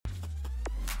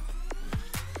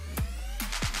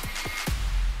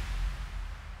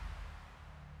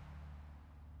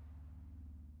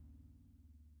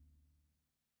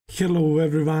Hello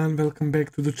everyone, welcome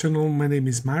back to the channel. My name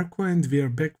is Marco and we are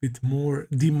back with more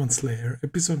Demon Slayer,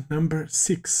 episode number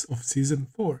 6 of season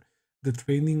 4. The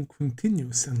training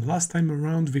continues, and last time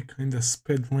around we kinda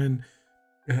speedran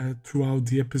throughout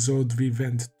the episode. We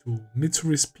went to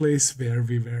Mitsuri's place where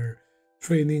we were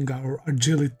training our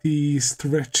agility,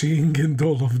 stretching and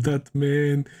all of that,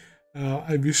 man.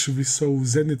 I wish we saw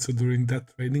Zenitsu during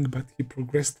that training, but he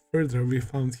progressed further. We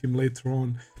found him later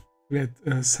on at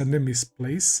Sanemi's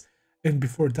place, and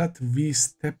before that we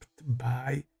stepped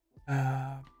by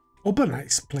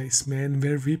Obanai's place, man,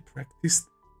 where we practiced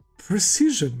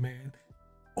precision, man.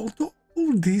 Although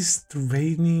all these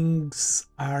trainings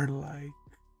are like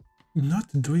not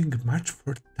doing much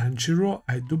for Tanjiro,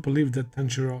 I do believe that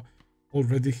Tanjiro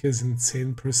already has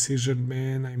insane precision,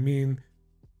 man. I mean,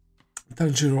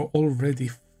 Tanjiro already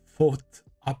fought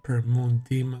Upper Moon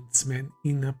demons, man,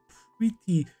 in a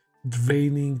pretty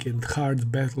draining and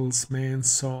hard battles, man,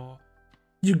 so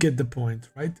you get the point,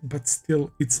 right? But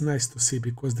still, it's nice to see,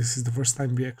 because this is the first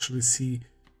time we actually see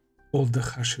all the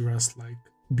Hashiras like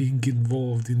being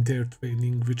involved in their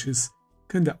training, which is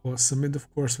kind of awesome. And of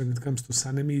course, when it comes to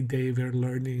Sanemi, they were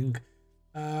learning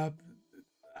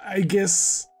I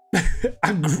guess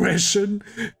aggression,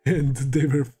 and they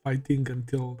were fighting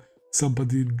until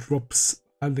somebody drops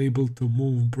unable to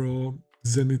move, bro.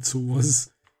 Zenitsu was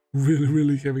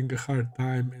really having a hard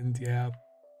time, and yeah,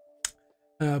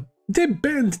 they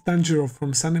banned Tanjiro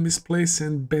from Sanemi's place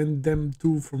and banned them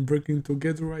too from working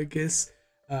together, I guess.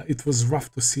 It was rough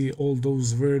to see all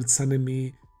those words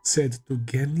Sanemi said to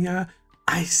Genya.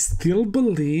 I still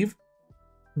believe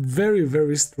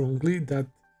very strongly that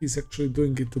he's actually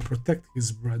doing it to protect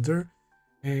his brother,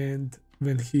 and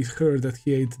when he heard that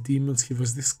he ate demons, he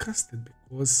was disgusted,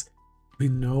 because we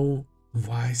know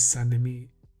why Sanemi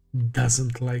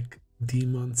doesn't like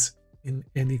demons in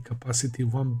any capacity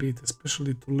one bit,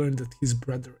 especially to learn that his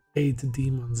brother ate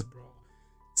demons, bro.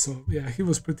 So yeah, he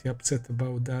was pretty upset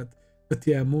about that. But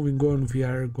yeah, moving on, we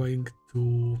are going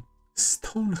to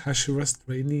Stone Hashira's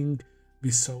training.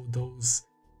 We saw those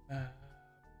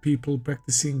people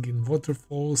practicing in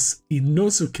waterfalls.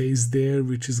 Inosuke is there,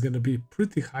 which is gonna be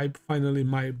pretty hype. Finally,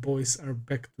 my boys are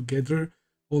back together,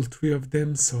 all three of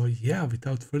them. So yeah,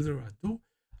 without further ado,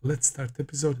 let's start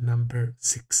episode number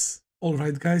 6.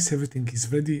 Alright guys, everything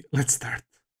is ready, let's start.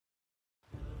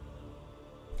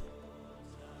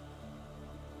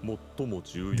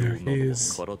 There he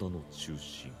is.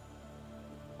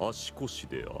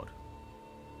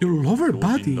 Your lower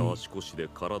body?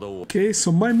 Okay,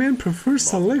 so my man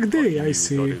prefers a leg day, I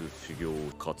see.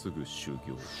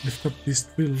 Lift up these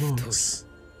 3 logs.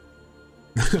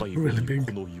 Really big.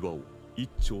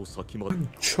 One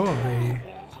choy.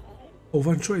 Oh,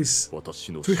 one choice,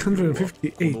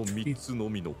 358 feet.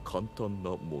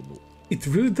 It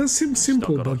really does seem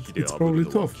simple, but it's probably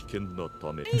tough.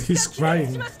 And he's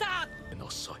crying.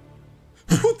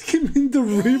 Put him in the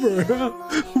river!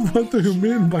 What do you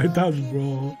mean by that,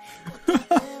 bro?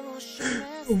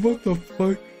 What the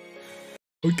fuck?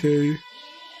 Okay.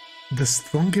 The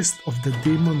strongest of the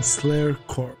Demon Slayer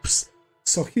Corps.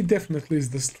 So he definitely is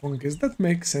the strongest. That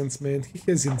makes sense, man. He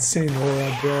has insane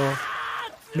aura, bro.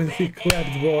 When he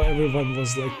clapped, bro, everyone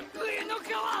was like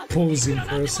posing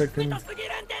for a second.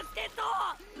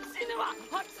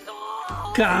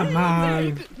 Come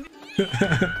on!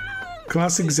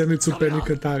 Classic Zenitsu panic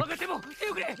attack.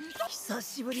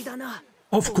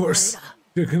 Of course,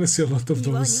 you're gonna see a lot of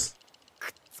those.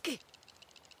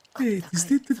 Wait, is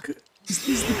this the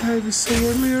guy we saw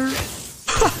earlier?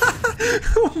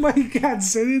 Oh my god,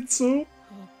 Zenitsu!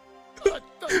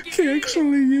 He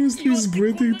actually used his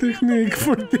breathing technique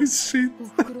for this shit.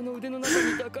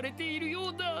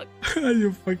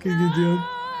 You fucking idiot.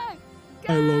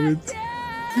 I love it.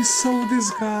 We saw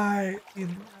this guy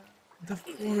in the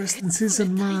forest in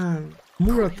season 1.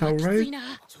 Murata, right?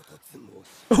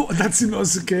 Oh, that's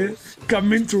Inosuke.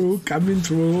 Coming through.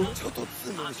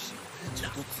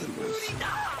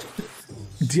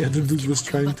 The other dude was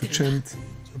trying to chant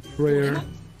a prayer.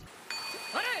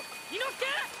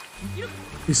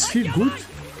 Is he good?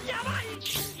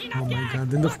 Oh my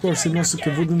god, and of course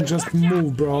Inosuke wouldn't just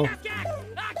move, bro.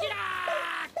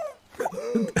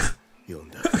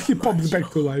 He popped back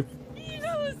to life.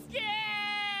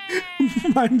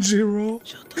 Tanjiro.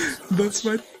 That's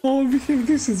right. Oh, we have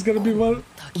this. It's gonna be one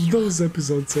of those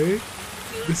episodes, eh?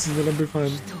 This is gonna be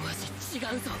fun.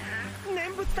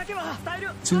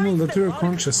 Signal that you're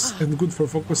conscious and good for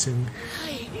focusing.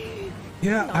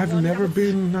 Yeah, I've never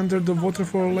been under the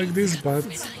waterfall like this, but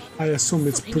I assume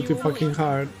it's pretty fucking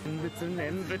hard.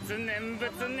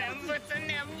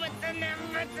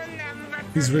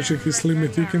 He's reaching his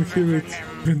limit, you can hear it.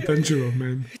 Even Tanjiro,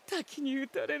 man.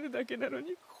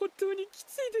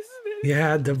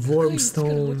 Yeah, the worm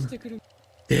stone.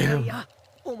 Damn.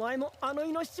 Of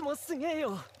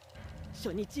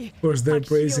course, they're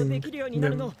praising them.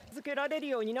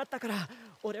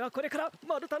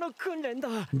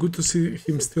 Good to see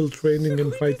him still training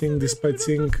and fighting despite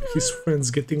seeing his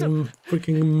friends getting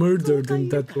freaking murdered in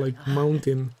that like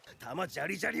mountain. That's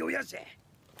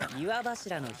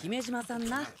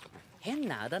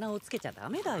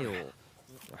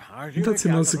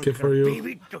Inosuke for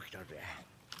you.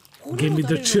 Give me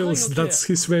the chills. That's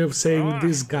his way of saying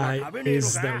this guy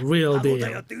is the real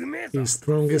deal. He's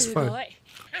strong as fuck.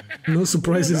 No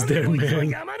surprises there,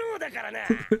 man.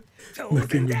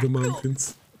 Nothing with the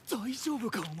mountains.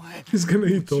 He's gonna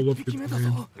eat all of it,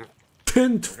 man.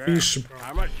 10th fish, bro.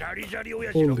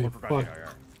 Holy fuck.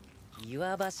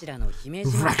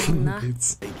 Racking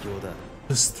bits.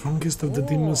 The strongest of the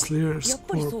Demon Slayers.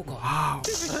 Wow.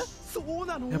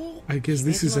 Yep, I guess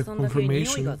this is a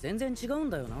confirmation. Oh,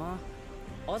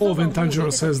 when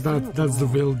Tanjiro says that, that's the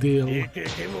real deal.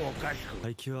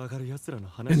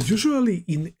 And usually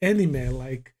in anime,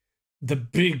 like, the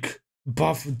big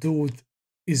buff dude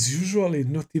is usually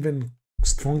not even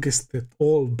strongest at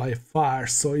all by far,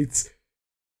 so it's...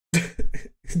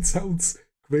 it sounds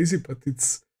crazy, but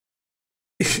it's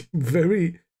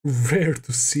very rare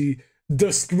to see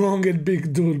the strong and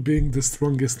big dude being the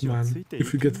strongest man,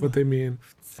 if you get what I mean.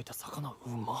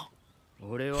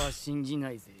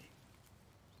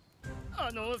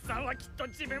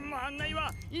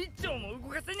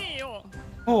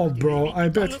 Oh, bro, I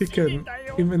bet he can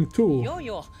even too.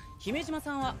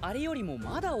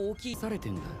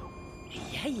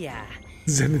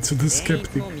 Zenitsu the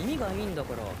skeptic.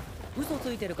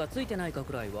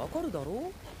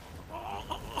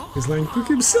 He's lying to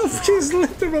himself. He's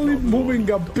literally moving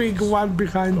a big one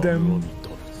behind them.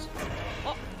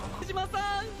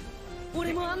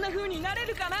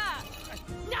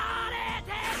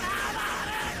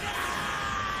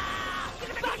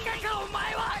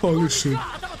 Holy shit.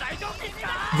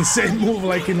 The same move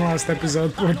like in last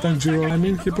episode, poor Tanjiro. I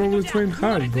mean, he probably trained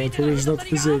hard, bro, to reach that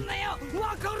physique.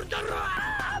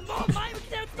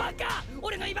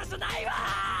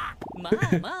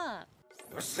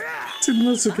 It's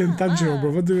Inosuke and Tanjiro,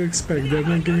 bro. What do you expect? They're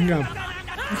not giving up.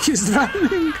 He's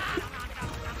running!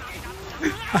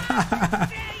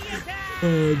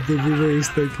 The river is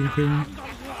taking him.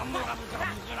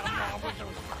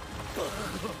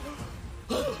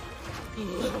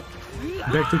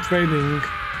 Back to training.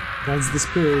 That's the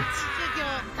spirit.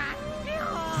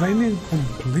 Training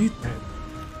completed.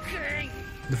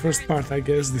 The first part, I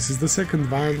guess. This is the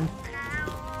second one.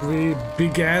 3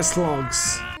 big ass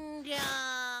logs.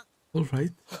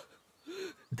 Alright.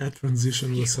 That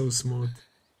transition was so smooth.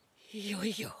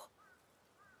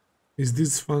 Is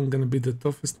this one gonna be the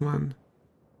toughest one?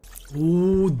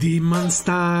 Ooh, demons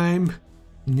time!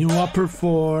 New upper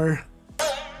 4.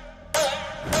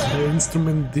 The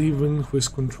instrument demon who is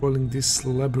controlling this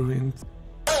labyrinth.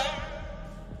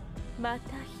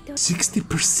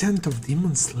 60% of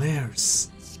demon slayers.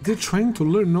 They're trying to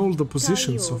learn all the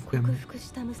positions of them.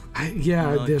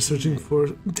 Yeah, they're searching for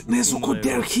Nezuko.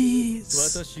 There he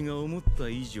is!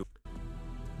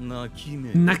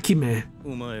 Nakime.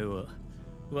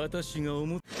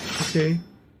 Okay,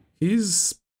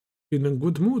 he's in a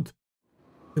good mood.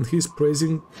 And he's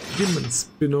praising demons.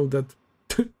 You know that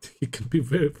he can be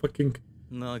very fucking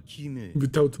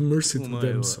without mercy to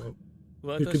them, so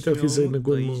you can tell he's in a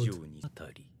good mood.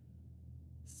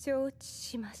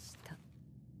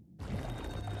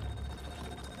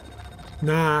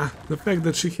 Nah, the fact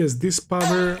that she has this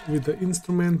power with the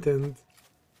instrument and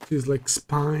she's like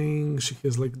spying, she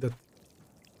has like that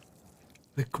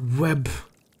like web.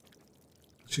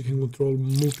 She can control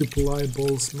multiple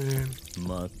eyeballs, man.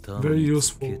 Very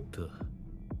useful.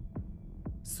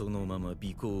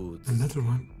 Another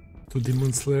one. 2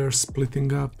 demon slayers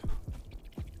splitting up.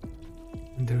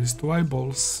 And there is 2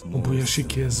 eyeballs.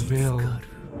 Oboyashiki as well.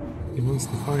 He wants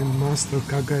to find Master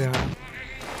Kagaya.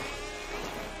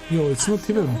 Yo, it's not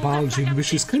even bulging,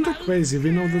 which is kinda crazy.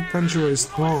 We know that Tanjiro is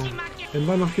strong. And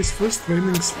one of his first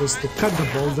trainings was to cut the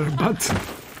boulder, but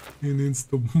he needs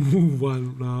to move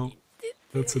one now.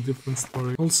 That's a different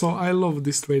story. Also, I love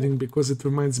this training because it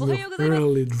reminds me of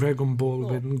early Dragon Ball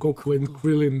when Goku and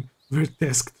Krillin were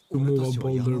tasked to move a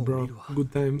boulder, bro.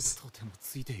 Good times.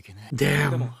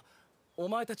 Damn.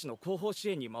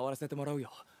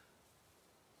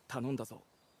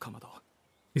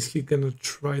 Is he gonna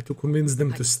try to convince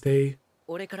them to stay?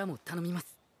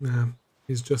 Nah,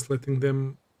 he's just letting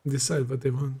them decide what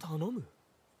they want.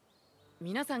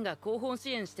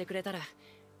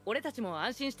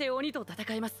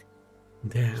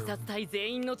 Damn. 殺隊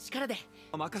全員の力で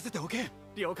任せておけ。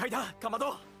了解だ、かま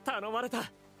ど。頼まれ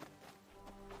た。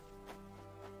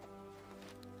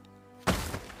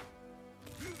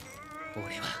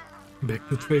俺は Back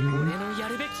to training. 俺のや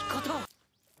るべきこと。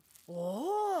お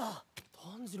お、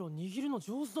炭治郎握るの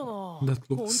上手だな。 That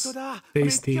looks 本当だ。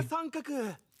 tasty. めっちゃ三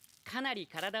角。かなり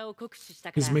体を酷使し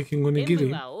たか He's ら making 塩分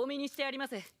onigiri. は多めにしてありま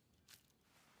す。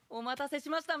お待たせし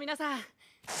ました皆さん、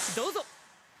どうぞ。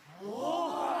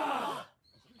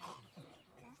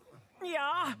い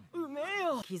やー、うめえ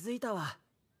よ。気づいたわ。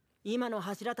今の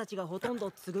柱たちがほとん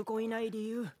ど継ぐ子いない理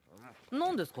由。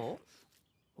何ですか？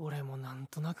俺もなん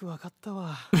となく分かった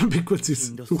わ。Because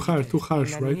it's too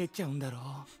harsh, right? 見えちゃうんだろう。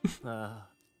ああ、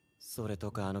それ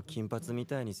とかあの金髪み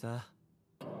たいにさ、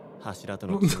柱と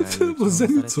の違いに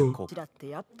Zenitsu. 柱って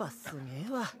やっぱすげ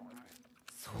えわ。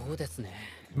そうですね。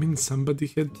I mean, somebody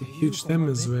had to teach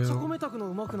them as めっちゃ well. 米炊くの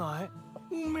うまくない？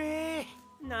うめ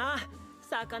え。なあ、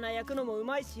魚焼くのもう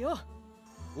まいしよ。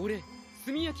俺、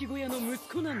炭焼き小屋の息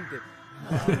子なんで。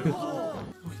Oh,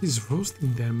 he's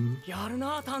roasting them. やる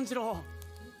な、炭治郎。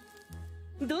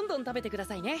どんどん食べてくだ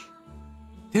さいね。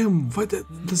Damn, why does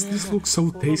this look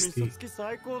so tasty?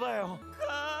 最高だよ。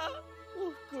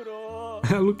おふくろ。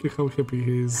Look at how happy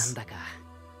he なん is. だか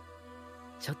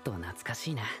ちょっと懐か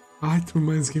しいな。It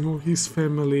reminds him of his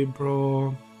family,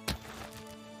 bro.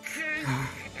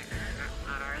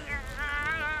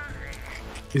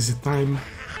 Is it time?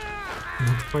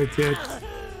 Not quite yet.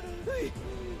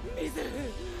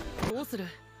 どうする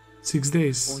6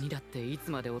 days. 鬼だってい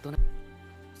つまで大人。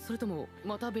それとも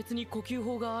また別に呼吸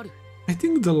法がある？ I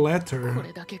think the こ latter,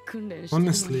 れだけ訓練してる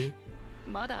のに honestly.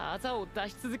 まだあざを出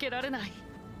し続けられない。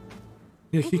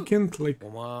 Yeah, he can't, like,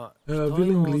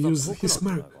 willingly use his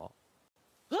mark.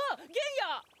 あ、ゲン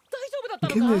ヤ、大丈夫だった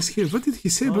の Genna か？ is here. What did he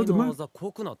say about the mark?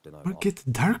 濃くなってないか？ Mark get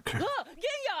darker. あ、ゲンヤ、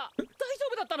大丈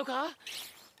夫だったのか？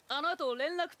あの後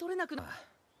連絡取れなくな。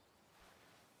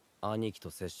兄貴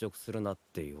と接触するなっ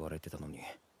て言われてたのに、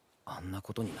あんな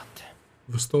ことになって。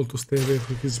He was told to stay away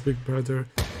from his big brother.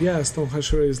 Yeah, Stone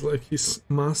Hashira is like his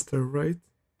master, right?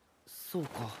 そう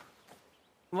か。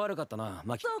悪かったな、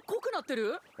マキ。濃くなって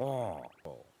る？ああ。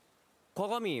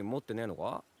鏡持ってねえの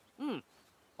か？うん。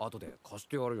後で貸し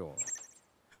てやるよ。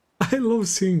I love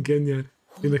seeing Genya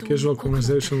in a casual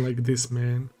conversation like this,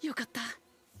 man. よかった。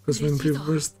 Because when we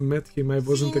first met him, I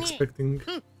wasn't expecting.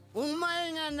 お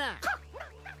前がな。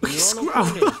Scrub!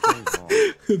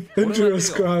 Tanjiro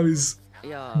Scrub is い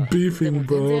や、 beefing, 全然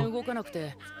bro. 動かなく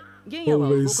て、ゲンヤは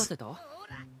動かせた？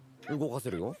動か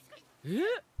せるよ。え？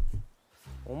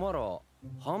お前ら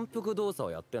反復動作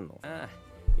をやってんの？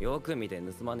よく見て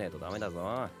盗まねえとダメだ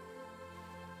ぞ。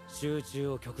集中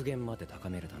を極限まで高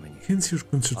めるために Hence your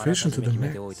concentration to the 決め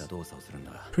ておい max. た動作をするん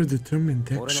だ。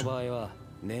 Predetermined 俺の action. 場合は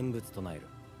念仏唱える。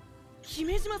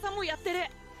姫島さんもやってる。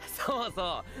そう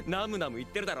そう、ナムナム言っ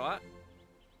てるだろ。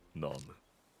ナム。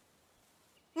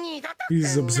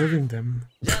 He's observing them.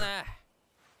 じゃあな。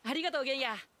ありがとうゲン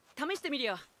ヤ。試してみる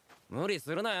よ。無理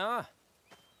するなよ。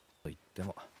と言って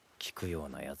も聞くよう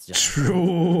なやつじゃ。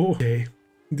 True. Okay,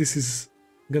 this is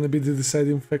gonna be the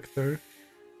deciding factor.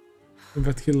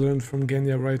 What he learned from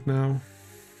Genya right now.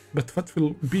 But what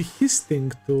will be his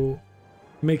thing to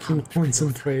make him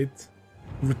concentrate?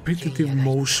 Repetitive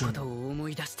motion. ことを思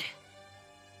い出して。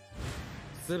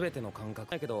すべての感覚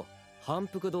だけど反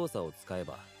復動作を使え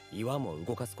ば岩も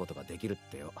動かすことができるっ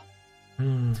てよ。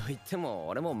Hmm. と言っても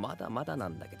俺もまだまだな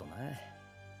んだけどな。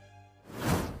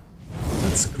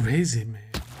 That's crazy, man.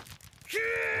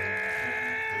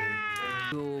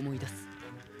 思い出す。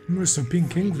 Members of being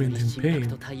angry and in 心拍 pain.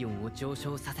 と体温を上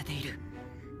昇させている。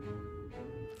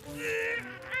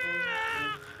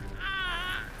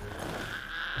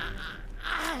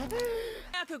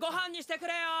早くご飯にしてく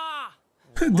れよ。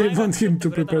 They want him to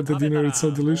prepare the dinner, it's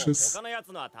so delicious. 他のや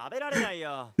つのは食べられない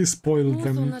よ。 He spoiled もうそ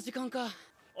ん them. な時間か。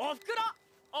おふくろ、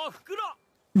おふくろ。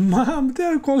 Mom,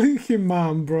 they're calling him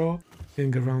mom, bro.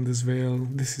 Hang around this veil.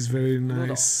 This is very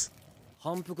nice.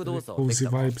 反復動 Very 作をでき cozy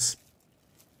たか？ vibes.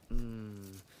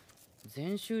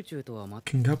 全集中とはま。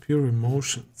 Picking up your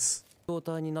emotions. 状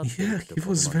態になってる Yeah, って he こ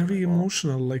と was なんだ very よ。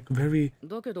 emotional, like very.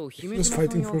 だけど He 姫 was 島さん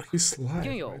fighting や for his life,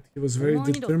 Genyo, right? He was very お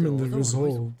前にだって determined and 技はな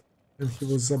いぞ。 resolved. And he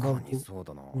was 確 about かに to そう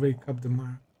だな。 wake up the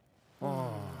mark.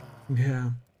 あ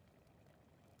Yeah,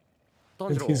 あ。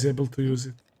 and 炭 he's 治郎、 able to use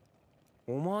it.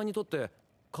 お前にとって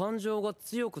感情が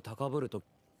強く高ぶると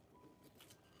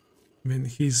When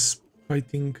he's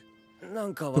fighting, な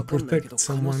んかわかんないけど To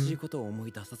protect someone. 悲しいことを思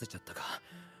い出させちゃったか。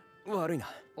悪いな。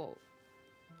あ、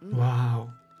 wow.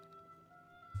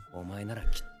 お前なら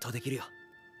きっとできるよ。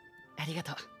ありが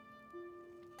とう。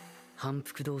反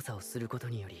復動作をすること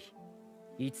により、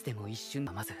いつでも一瞬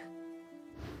まず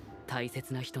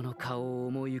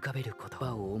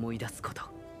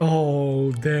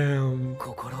Oh, damn.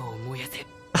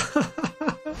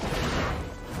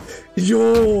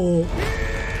 Yo!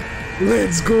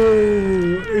 Let's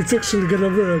go! It's actually gonna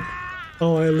work.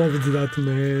 Oh, I loved that,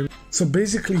 man. So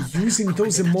basically using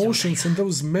those emotions and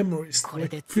those memories to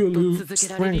like fuel your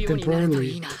strength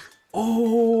temporarily.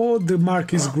 Oh, the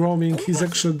mark is growing. He's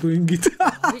actually doing it.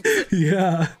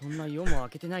 Yeah.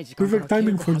 Perfect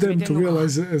timing for them to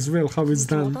realize as well how it's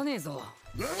done.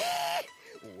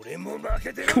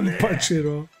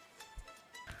 Tanjiro.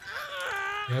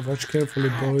 Yeah, watch carefully,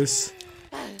 boys.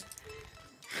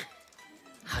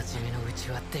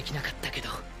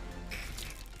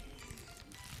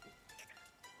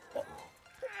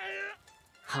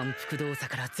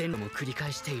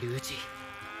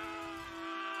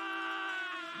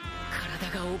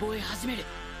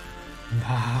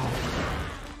 Wow.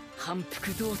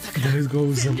 There it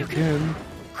goes again.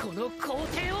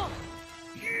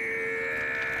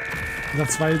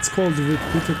 That's why it's called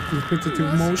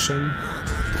repetitive motion.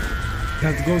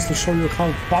 That goes to show you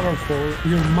how powerful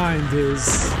your mind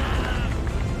is.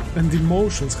 And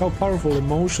emotions, how powerful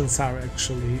emotions are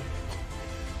actually.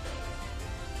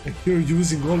 Like you're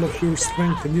using all of your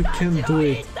strength and you can do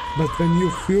it. But when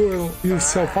you fuel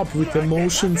yourself up with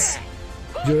emotions,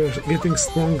 you're getting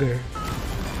stronger.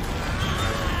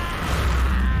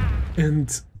 And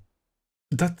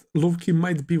that low-key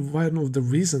might be one of the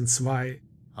reasons why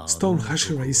Stone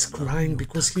Hashira is crying,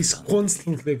 because he's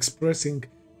constantly expressing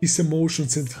his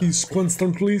emotions and he's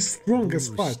constantly strong as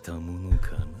fuck.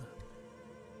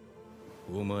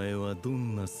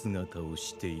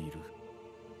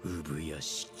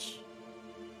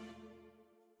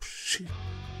 Shit.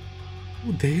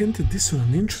 Oh, they ended this on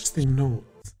an interesting note.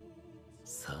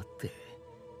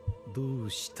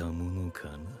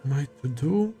 My to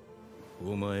do?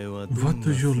 What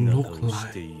do you look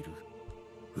like?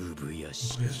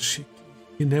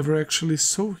 He never actually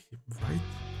saw him, right?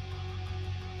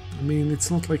 I mean, it's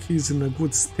not like he's in a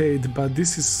good state, but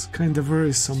this is kind of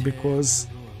worrisome because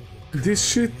this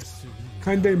shit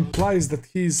kind of implies that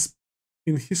he's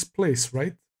in his place,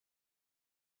 right?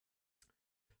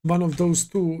 One of those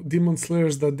two demon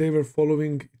slayers that they were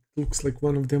following, it looks like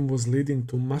one of them was leading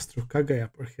to Master Kagaya,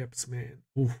 perhaps, man.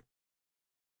 Ooh.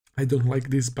 I don't like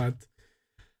this, but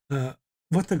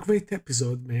what a great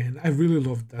episode, man. I really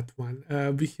loved that one.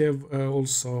 We have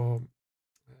also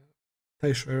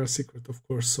Taisho Era Secret, of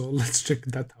course, so let's check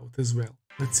that out as well.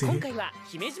 Let's see.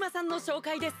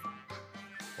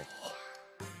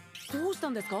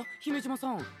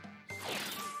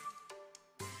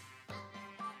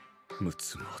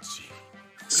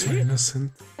 So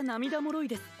innocent.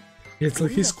 It's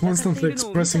like he's constantly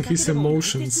expressing his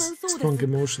emotions, strong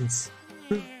emotions.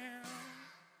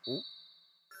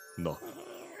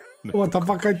 What the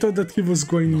fuck, I thought that he was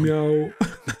going meow.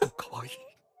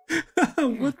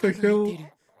 What the hell?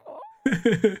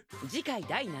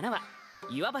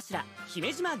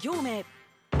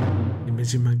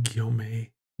 Himejima Gyome.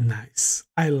 Nice.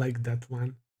 I like that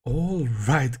one.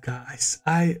 Alright guys,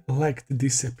 I liked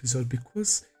this episode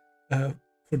because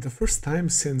for the first time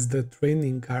since the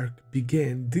training arc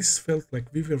began, this felt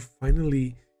like we were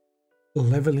finally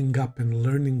leveling up and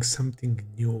learning something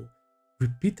new.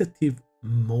 Repetitive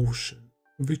motion,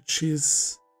 which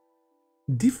is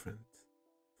different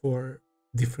for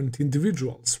different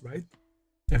individuals, right?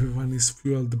 Everyone is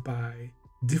fueled by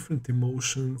different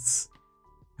emotions.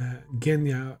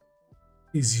 Genya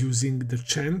is using the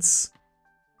chants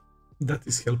that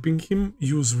is helping him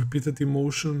use repetitive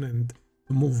motion and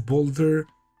to move bolder.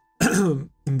 And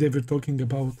they were talking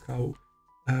about how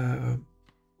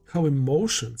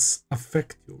emotions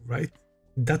affect you, right?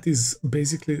 That is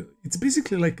basically, it's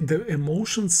basically like the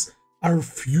emotions are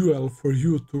fuel for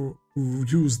you to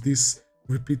use this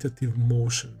repetitive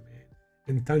motion, man.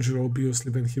 And Tanjiro,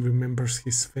 obviously, when he remembers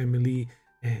his family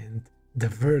and the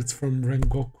words from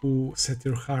Rengoku, set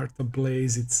your heart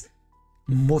ablaze, it's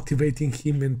motivating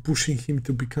him and pushing him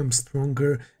to become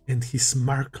stronger, and his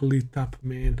mark lit up,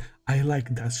 man. I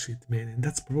like that shit, man. And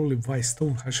that's probably why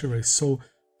Stone Hashira is so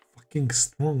fucking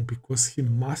strong, because he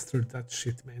mastered that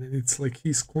shit, man. And it's like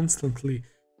he's constantly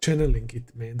channeling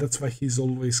it, man. That's why he's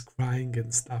always crying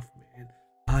and stuff, man.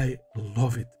 I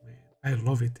love it, man. I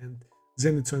love it. And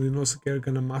Zenitsu and Inosuke are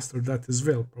gonna master that as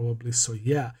well, probably. So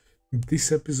yeah,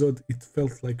 this episode, it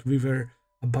felt like we were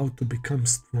about to become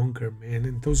stronger, man.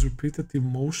 And those repetitive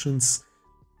motions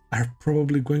are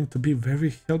probably going to be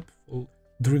very helpful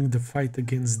during the fight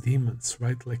against demons,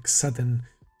 right? Like sudden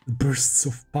bursts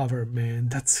of power, man.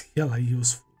 That's hella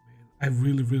useful, man. I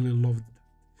really, really loved that.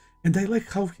 And I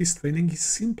like how his training is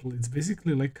simple. It's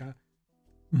basically like a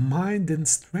mind and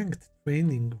strength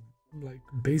training, like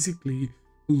basically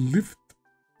lift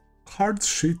hard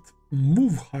shit,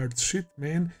 move hard shit,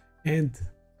 man, and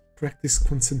practice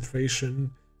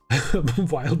concentration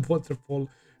while waterfall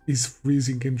is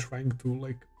freezing and trying to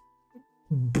like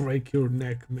break your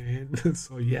neck, man.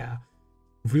 So yeah,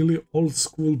 really old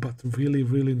school, but really,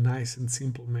 really nice and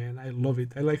simple, man. I love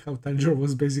it. I like how Tanjiro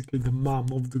was basically the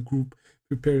mom of the group,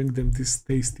 preparing them these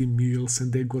tasty meals,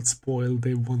 and they got spoiled.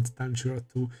 They want Tanjiro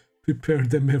to prepare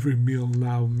them every meal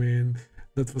now, man.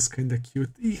 That was kind of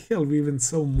cute. Hell, we even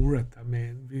saw Murata,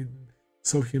 man. We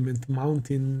saw him at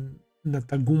Mountain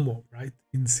Natagumo, right?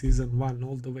 In season 1,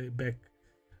 all the way back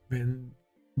when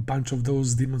a bunch of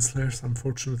those demon slayers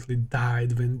unfortunately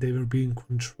died when they were being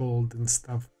controlled and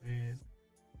stuff, man.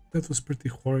 That was pretty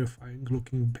horrifying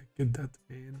looking back at that,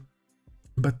 man.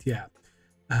 But yeah,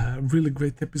 really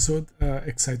great episode.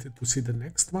 Excited to see the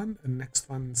next one. The next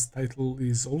one's title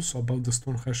is also about the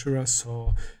Stone Hashira,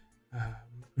 so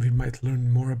we might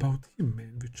learn more about him,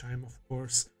 man, which I'm of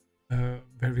course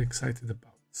very excited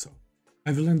about. So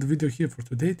I will end the video here for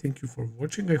today. Thank you for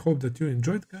watching. I hope that you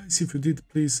enjoyed, guys. If you did,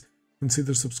 please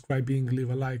consider subscribing, leave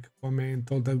a like,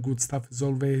 comment, all that good stuff as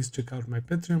always. Check out my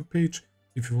Patreon page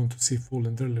if you want to see full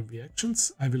and early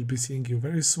reactions. I will be seeing you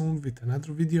very soon with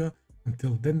another video.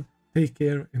 Until then, take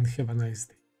care and have a nice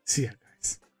day. See ya, guys.